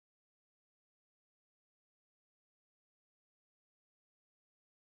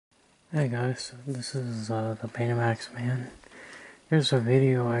Hey guys, this is the Betamax man. Here's a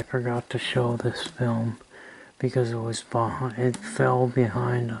video I forgot to show this film because it fell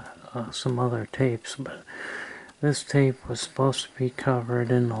behind some other tapes, but this tape was supposed to be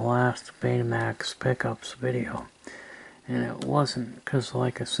covered in the last Betamax Pickups video, and it wasn't because,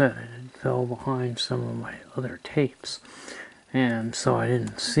 like I said, it fell behind some of my other tapes, and so I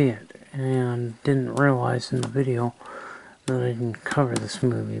didn't see it and didn't realize in the video that I didn't cover this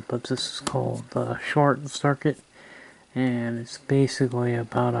movie. But this is called Short Circuit, and it's basically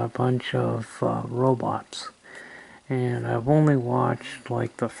about a bunch of robots. And I've only watched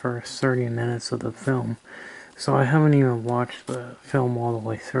like the first 30 minutes of the film, so I haven't even watched the film all the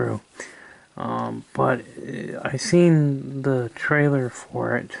way through. But I seen the trailer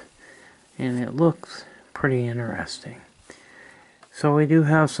for it, and it looks pretty interesting. So we do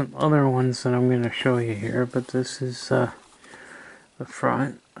have some other ones that I'm going to show you here, but this is the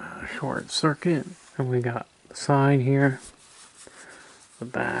front, Short Circuit, and we got the side here, the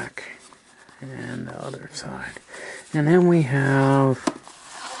back, and the other side. And then we have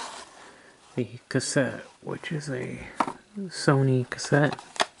the cassette, which is a Sony cassette.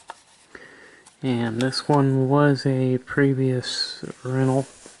 And this one was a previous rental.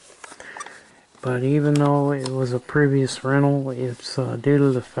 But even though it was a previous rental, it's due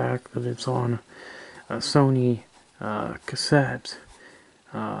to the fact that it's on a Sony cassette.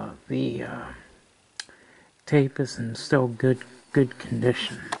 The tape is in still good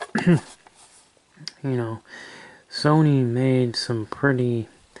condition. You know, Sony made some pretty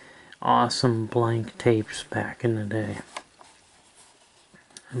awesome blank tapes back in the day.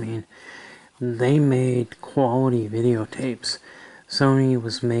 I mean, they made quality videotapes. Sony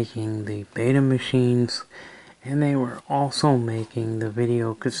was making the beta machines, and they were also making the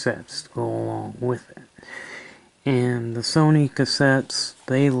video cassettes to go along with it. And the Sony cassettes,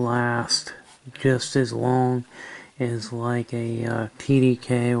 they last just as long as like a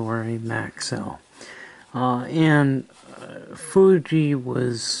TDK or a Maxell. And Fuji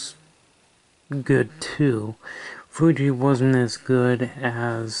was good too. Fuji wasn't as good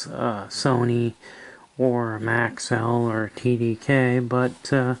as Sony or Maxell or TDK,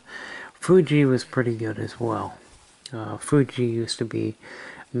 but Fuji was pretty good as well. Fuji used to be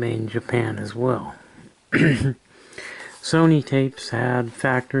made in Japan as well. Sony tapes had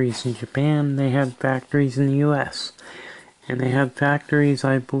factories in Japan, they had factories in the US, and they had factories,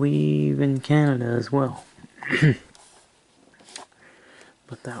 I believe, in Canada as well.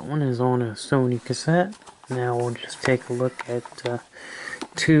 But that one is on a Sony cassette. Now we'll just take a look at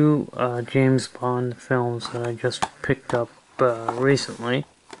two James Bond films that I just picked up recently.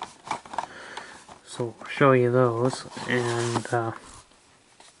 So I'll show you those. And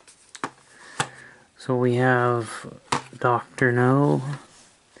so we have Dr. No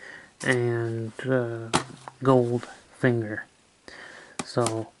and Goldfinger.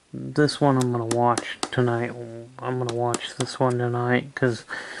 So this one I'm going to watch tonight. I'm going to watch this one tonight because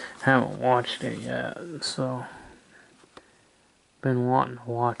I haven't watched it yet. So been wanting to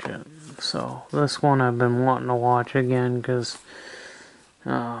watch it. So this one I've been wanting to watch again because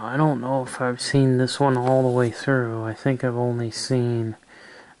I don't know if I've seen this one all the way through. I think I've only seen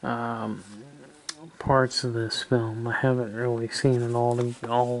parts of this film. I haven't really seen it all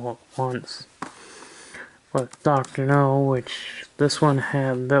at once. But Dr. No, which this one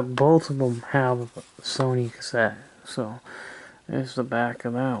had, both of them have a Sony cassette. So there's the back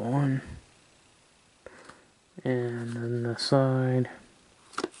of that one. And then the side.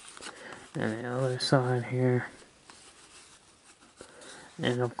 And the other side here.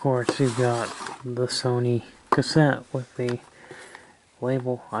 And of course you've got the Sony cassette with the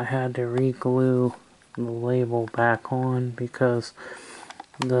label. I had to re-glue the label back on because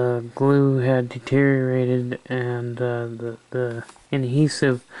the glue had deteriorated, and the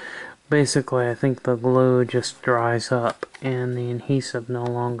adhesive, basically I think the glue just dries up and the adhesive no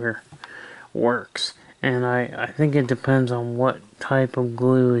longer works. And I think it depends on what type of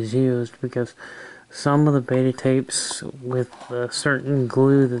glue is used, because some of the beta tapes with a certain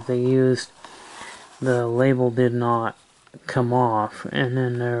glue that they used, the label did not come off, and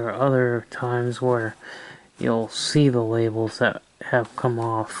then there are other times where you'll see the labels that have come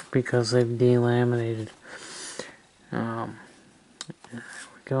off because they've delaminated. There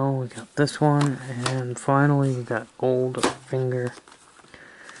we go, we got this one, and finally we got Goldfinger.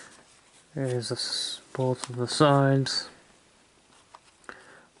 There's both of the sides,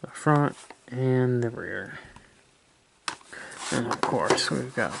 the front and the rear. And of course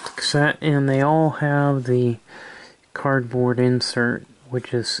we've got the cassette, and they all have the cardboard insert,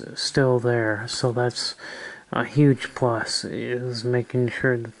 which is still there. So that's a huge plus is making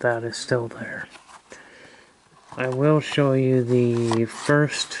sure that that is still there. I will show you the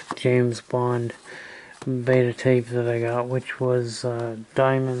first James Bond beta tape that I got, which was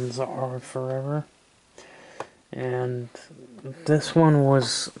Diamonds Are Forever. And this one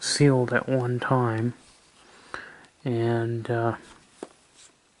was sealed at one time. And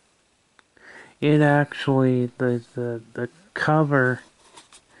it actually, the cover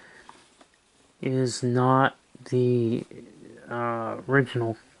is not the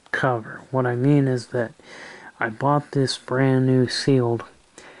original cover. What I mean is that I bought this brand new sealed,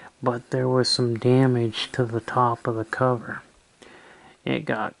 but there was some damage to the top of the cover. It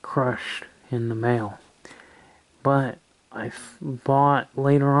got crushed in the mail. But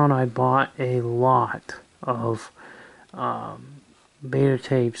later on I bought a lot of beta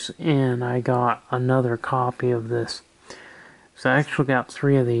tapes, and I got another copy of this. So I actually got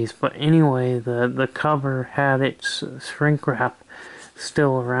 3 of these, but anyway, the cover had its shrink wrap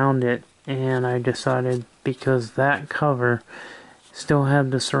still around it, and I decided, because that cover still had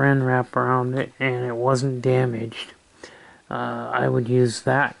the saran wrap around it and it wasn't damaged, I would use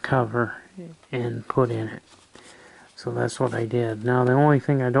that cover and put in it. So that's what I did. Now the only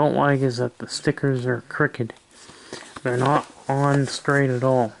thing I don't like is that the stickers are crooked. They're not on straight at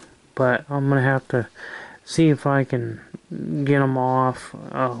all. But I'm going to have to see if I can get them off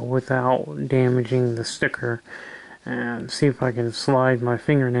without damaging the sticker. And see if I can slide my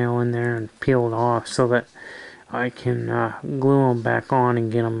fingernail in there and peel it off so that I can glue them back on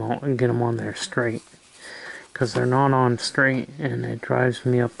and get them on there straight. Because they're not on straight and it drives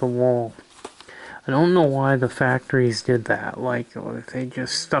me up the wall. I don't know why the factories did that. Like, they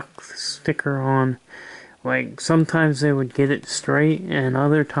just stuck the sticker on. Like, sometimes they would get it straight, and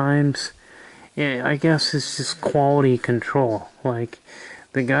other times, I guess it's just quality control. Like,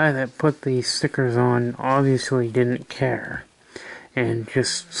 the guy that put these stickers on obviously didn't care, and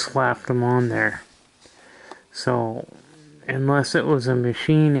just slapped them on there. So, unless it was a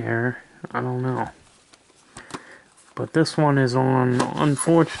machine error, I don't know. But this one is on,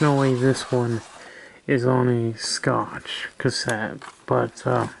 unfortunately, this one is on a Scotch cassette, but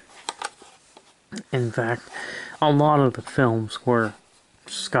in fact a lot of the films were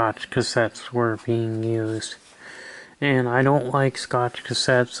Scotch cassettes were being used, and I don't like Scotch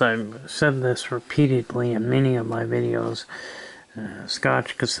cassettes. I've said this repeatedly in many of my videos.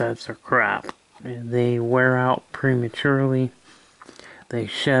 Scotch cassettes are crap. They wear out prematurely, they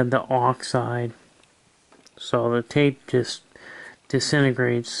shed the oxide, so the tape just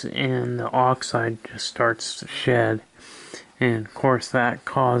disintegrates and the oxide just starts to shed, and of course that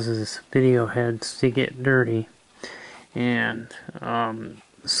causes video heads to get dirty. And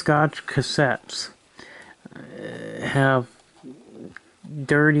Scotch cassettes have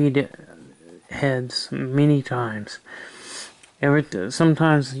dirtied heads many times.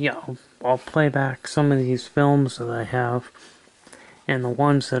 Sometimes, yeah, I'll play back some of these films that I have, and the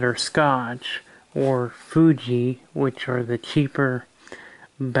ones that are Scotch or Fuji, which are the cheaper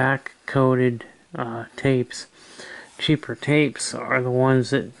back-coated tapes. Cheaper tapes are the ones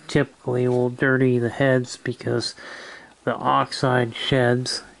that typically will dirty the heads because the oxide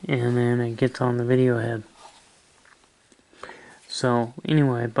sheds and then it gets on the video head. So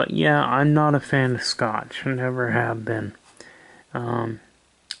anyway, but yeah, I'm not a fan of Scotch. I never have been.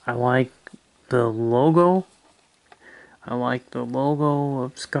 I like the logo. I like the logo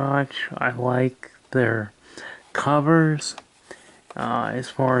of Scotch. I like their covers. As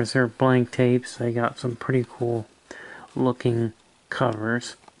far as their blank tapes, they got some pretty cool looking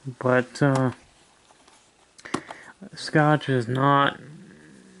covers. But Scotch is not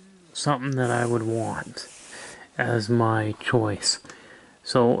something that I would want as my choice.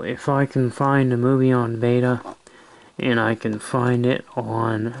 So if I can find a movie on beta and I can find it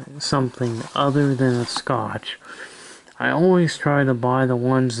on something other than a Scotch, I always try to buy the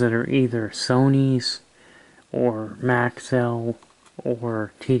ones that are either Sony's or Maxell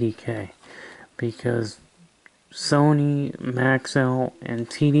or TDK, because Sony, Maxell, and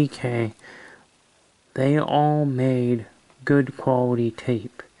TDK, they all made good quality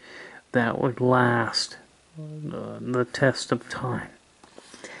tape that would last the test of time.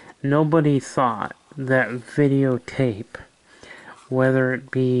 Nobody thought that videotape, whether it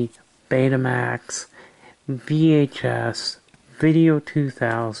be Betamax, VHS, Video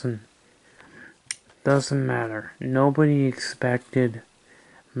 2000, doesn't matter. Nobody expected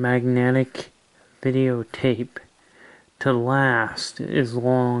magnetic videotape to last as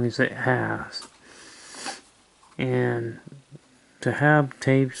long as it has. And to have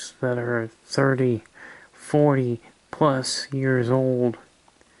tapes that are 30, 40 plus years old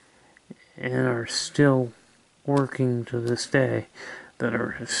and are still working to this day that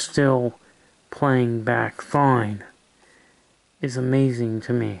are still playing back fine is amazing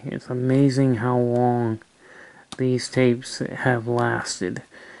to me. It's amazing how long these tapes have lasted.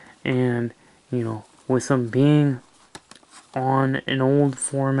 And, you know, with them being on an old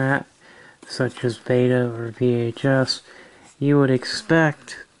format, such as Beta or VHS, you would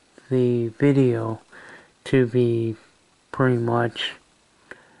expect the video to be pretty much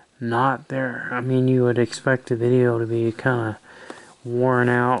not there. I mean, you would expect the video to be kind of worn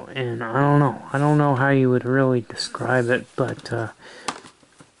out, and I don't know how you would really describe it, but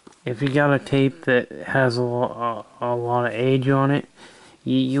if you got a tape that has a lot of age on it,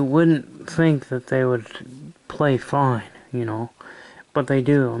 you wouldn't think that they would play fine, you know, but they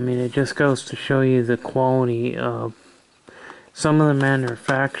do. I mean, it just goes to show you the quality of some of the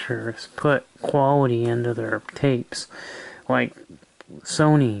manufacturers put quality into their tapes, like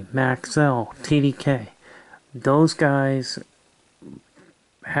Sony, Maxell, TDK. Those guys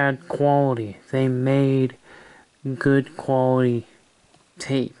had quality. They made good quality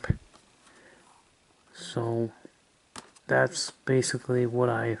tape. So that's basically what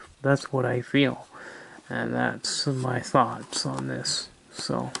I feel, and that's my thoughts on this.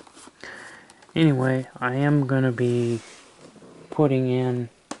 So anyway, I am gonna be putting in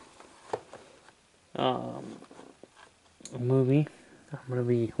a movie.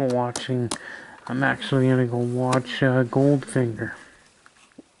 I'm actually gonna go watch Goldfinger.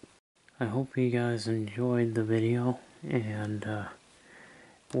 I hope you guys enjoyed the video, and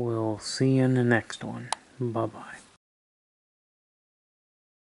we'll see you in the next one. Bye bye.